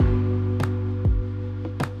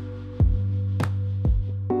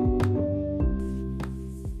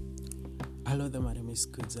is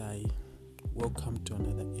Kudzai. Welcome to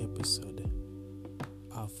another episode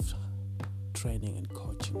of training and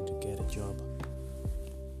coaching to get a job.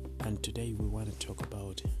 And today we want to talk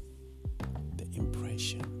about the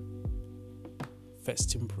impression.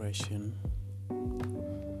 First impression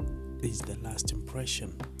is the last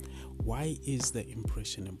impression. Why is the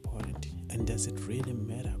impression important? And does it really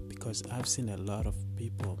matter? Because I've seen a lot of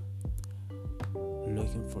people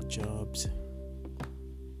looking for jobs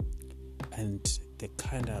and they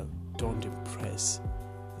kind of don't impress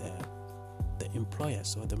the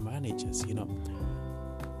employers or the managers.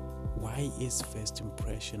 Why is first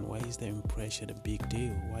impression? Why is the impression a big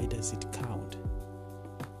deal? Why does it count?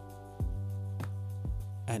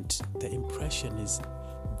 And the impression is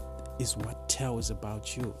what tells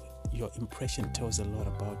about you. Your impression tells a lot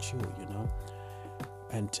about you,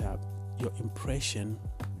 and your impression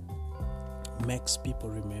makes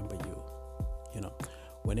people remember you.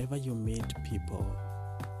 Whenever you meet people,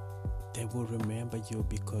 they will remember you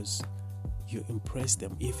because you impress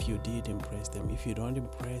them. If you did impress them, if you don't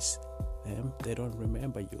impress them, they don't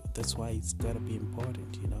remember you. That's why it's got to be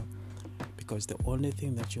important, because the only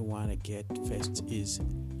thing that you want to get first is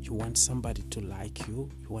you want somebody to like you.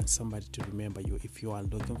 You want somebody to remember you if you are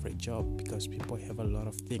looking for a job, because people have a lot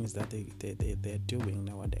of things that they're doing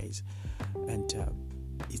nowadays, and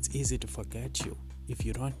it's easy to forget you. If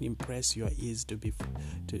you don't impress, you are easy to be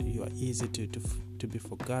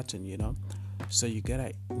forgotten. So you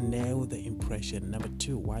gotta nail the impression. Number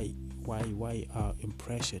two, why our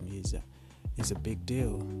impression is a big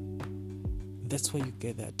deal. That's where you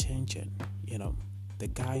get the attention. The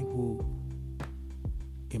guy who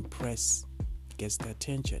impress gets the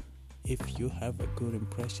attention. If you have a good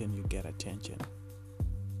impression, you get attention,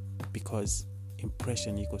 because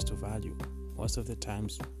impression equals to value. Most of the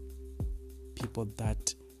times, people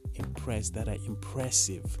that are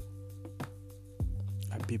impressive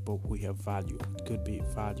are people who have value. It could be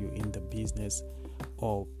value in the business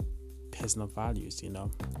or personal values.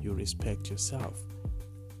 You respect yourself,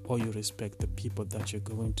 or you respect the people that you're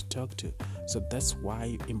going to talk to. So that's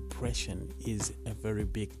why impression is a very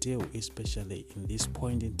big deal, especially in this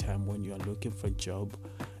point in time when you are looking for a job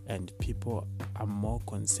and people are more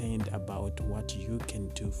concerned about what you can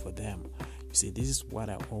do for them. You see, this is what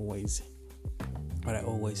I always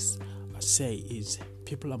say is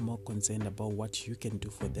people are more concerned about what you can do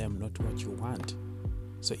for them, not what you want.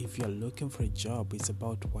 So if you're looking for a job, it's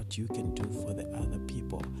about what you can do for the other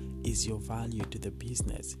people. Is your value to the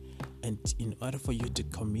business? And in order for you to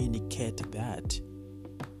communicate that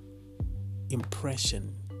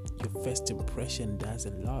impression, your first impression does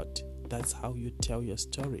a lot. That's how you tell your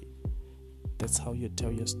story.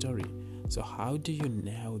 So how do you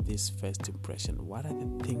nail this first impression? What are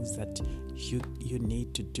the things that you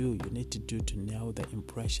need to do? You need to do to nail the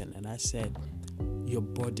impression. And I said, your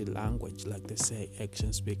body language, like they say,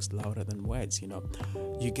 action speaks louder than words.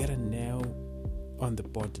 You get a nail on the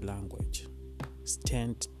body language.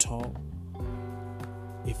 Stand tall.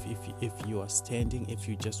 If you are standing, if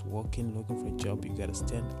you're just walking, looking for a job, you gotta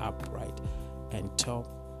stand upright and tall.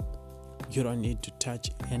 You don't need to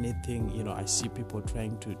touch anything. I see people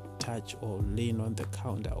trying to touch or lean on the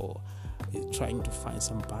counter or trying to find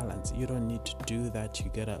some balance. You don't need to do that. You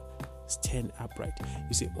gotta stand upright.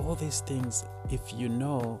 You see, all these things, if you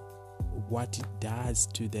know what it does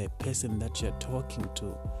to the person that you're talking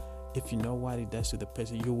to, if you know what it does to the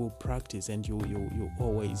person, you will practice, and you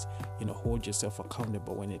always hold yourself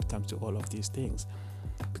accountable when it comes to all of these things.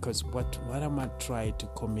 Because what I'm gonna try to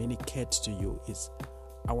communicate to you is,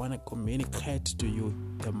 I want to communicate to you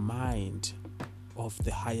the mind of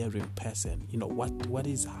the hiring person. What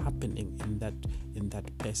is happening in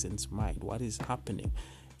that person's mind? What is happening?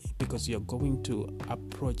 Because you're going to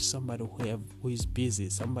approach somebody who is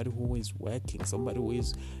busy, somebody who is working, somebody who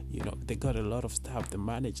is, they got a lot of stuff. The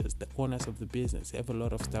managers, the owners of the business have a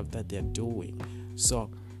lot of stuff that they're doing.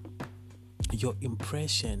 So your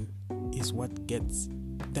impression is what gets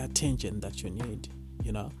the attention that you need,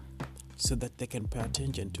 so that they can pay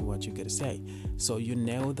attention to what you're going to say. So you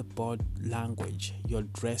nail the body language, your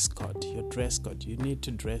dress code. You need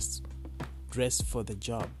to dress for the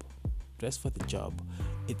job.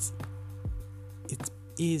 It's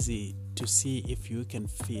easy to see if you can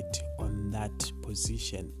fit on that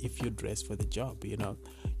position if you dress for the job.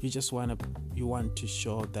 You want to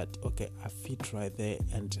show that, okay, I fit right there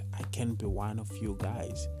and I can be one of you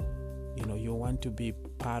guys. You want to be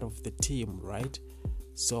part of the team, right?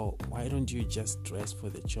 So why don't you just dress for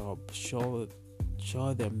the job? Show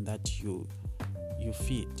them that you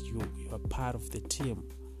fit. You're part of the team.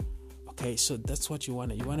 Okay, so that's what you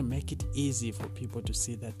want. You want to make it easy for people to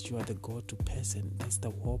see that you are the go-to person. That's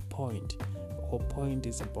the whole point. The whole point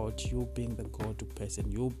is about you being the go-to person.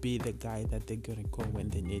 You'll be the guy that they're gonna call when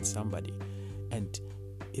they need somebody. And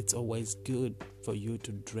it's always good for you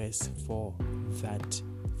to dress for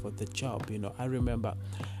the job. I remember,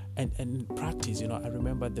 and in practice, I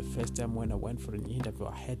remember the first time when I went for an interview,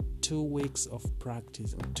 I had 2 weeks of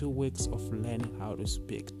practice, 2 weeks of learning how to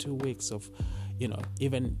speak, 2 weeks of,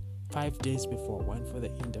 even 5 days before I went for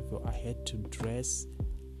the interview, I had to dress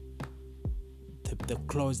the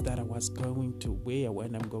clothes that I was going to wear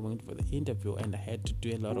when I'm going for the interview, and I had to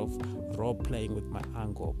do a lot of role playing with my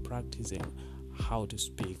angle, practicing how to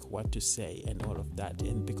speak, what to say, and all of that.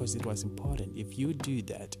 And because it was important, if you do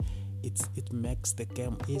that, it makes the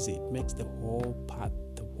game easy. It makes the whole path,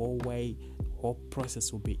 the whole way, the whole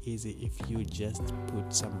process will be easy if you just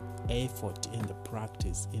put some effort in the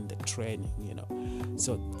practice, in the training.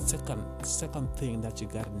 So second thing that you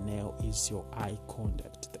gotta nail is your eye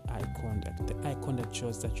contact. The eye contact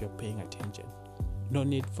shows that you're paying attention. No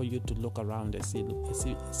need for you to look around and see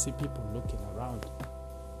people looking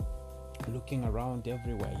around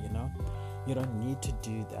everywhere. You don't need to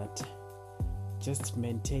do that. Just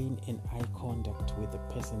maintain an eye contact with the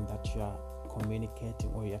person that you are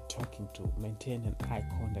communicating or you're talking to. Maintain an eye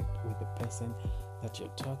contact with the person that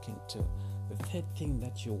you're talking to. The third thing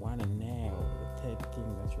that you want to nail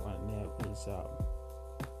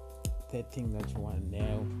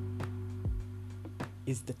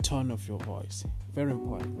is the tone of your voice. Very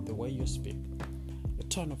important. The way you speak, the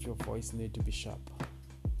tone of your voice need to be sharp.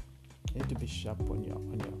 You need to be sharp on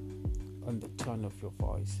the tone of your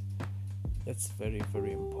voice. That's very,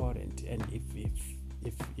 very important. And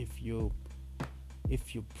if you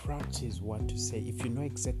practice what to say, if you know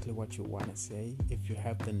exactly what you want to say, if you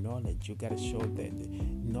have the knowledge, you gotta show the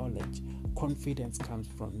knowledge. Confidence comes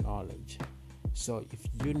from knowledge. So if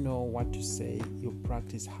you know what to say, you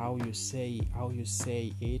practice how you say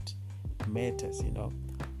it matters.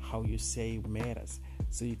 How you say matters.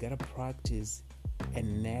 So you gotta practice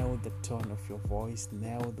and nail the tone of your voice,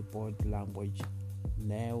 nail the body language,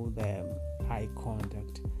 nail the eye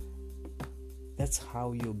contact. That's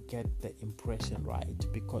how you get the impression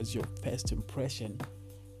right, because your first impression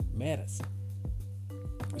matters.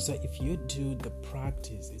 So if you do the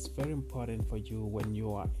practice, it's very important for you when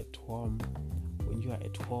you are at home. When you are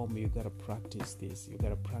at home, you gotta practice this. You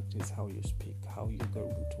gotta practice how you speak, how you're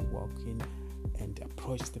going to walk in and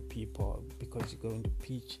approach the people, because you're going to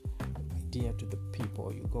pitch idea to the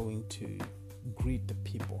people. You're going to greet the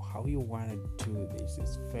people. How you want to do this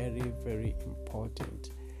is very, very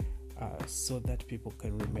important, so that people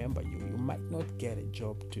can remember you. You might not get a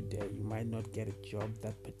job today, you might not get a job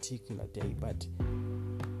that particular day, but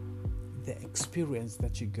the experience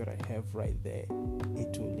that you're gonna have right there,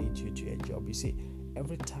 it will lead you to a job. You see,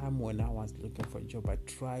 every time when I was looking for a job, I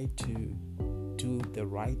try to do the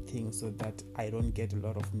right thing so that I don't get a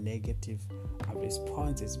lot of negative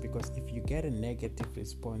responses, because if you get a negative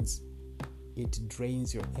response, it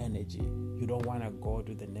drains your energy. You don't want to go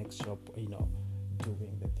to the next job,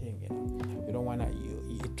 doing the thing. You don't want to.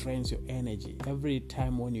 It drains your energy. Every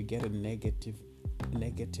time when you get a negative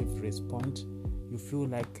response, you feel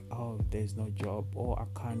like, oh, there's no job, or I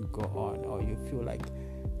can't go on, or you feel like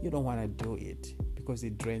you don't want to do it because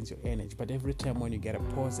it drains your energy. But every time when you get a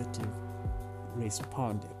positive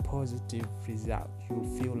response, a positive result, you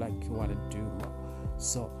feel like you want to do more.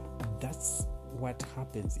 So that's what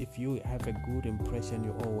happens. If you have a good impression,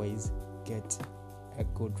 you always get a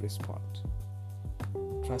good response.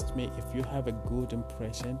 Trust me, if you have a good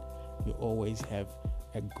impression, you always have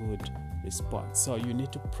a good response. So you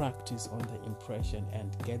need to practice on the impression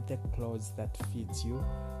and get the clothes that fits you,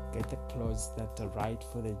 get the clothes that are right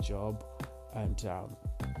for the job, and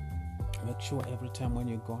make sure every time when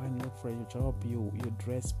you go and look for a job, you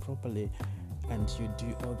dress properly and you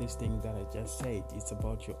do all these things that I just said. It's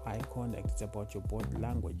about your eye contact, it's about your body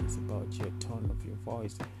language, it's about your tone of your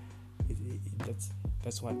voice.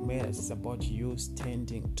 That's what matters. It's about you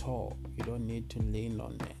standing tall. You don't need to lean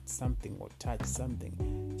on something or touch something.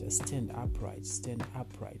 Just stand upright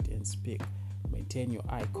and speak. Maintain your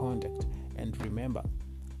eye contact. And remember,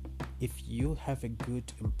 if you have a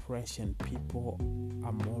good impression, people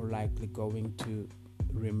are more likely going to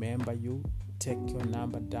remember you, take your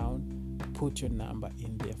number down, put your number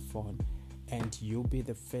in their phone, and you'll be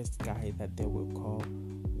the first guy that they will call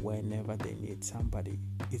whenever they need somebody.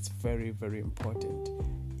 It's very, very important.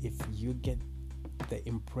 If you get the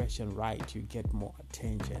impression right, you get more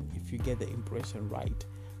attention. If you get the impression right,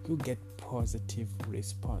 you get positive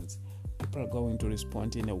response. People are going to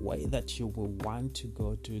respond in a way that you will want to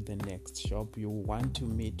go to the next shop. You want to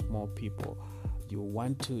meet more people. You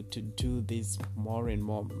want to do this more and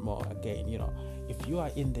more again. If you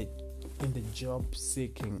are in the in the job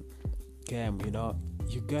seeking game,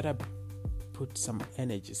 you gotta put some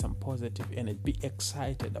energy, some positive energy. Be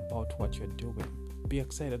excited about what you're doing.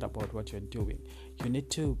 You need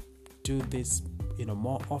to do this,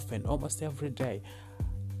 more often, almost every day.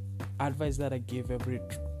 Advice that I give every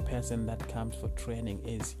person that comes for training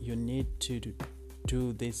is you need to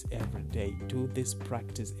do this every day. Do this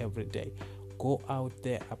practice every day. Go out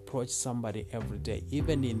there, approach somebody every day,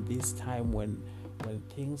 even in this time when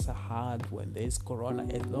things are hard, when there's corona.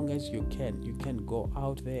 As long as you can go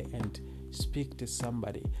out there and speak to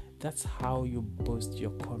somebody. That's how you boost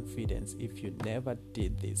your confidence. If you never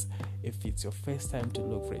did this, if it's your first time to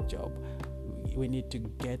look for a job, we need to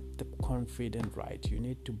get the confidence right. You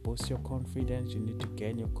need to boost your confidence. You need to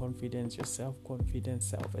gain your confidence, your self-confidence,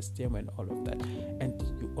 self-esteem, and all of that. And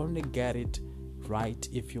you only get it right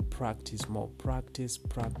if you practice more. Practice.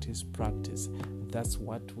 That's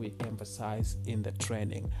what we emphasize in the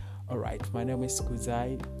training. All right, my name is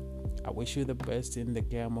Kuzai. I wish you the best in the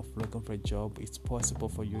game of looking for a job. It's possible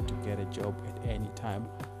for you to get a job at any time,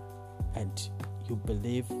 and if you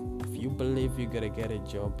believe you're gonna get a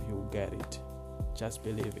job, you'll get it. Just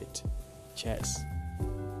believe it. Cheers.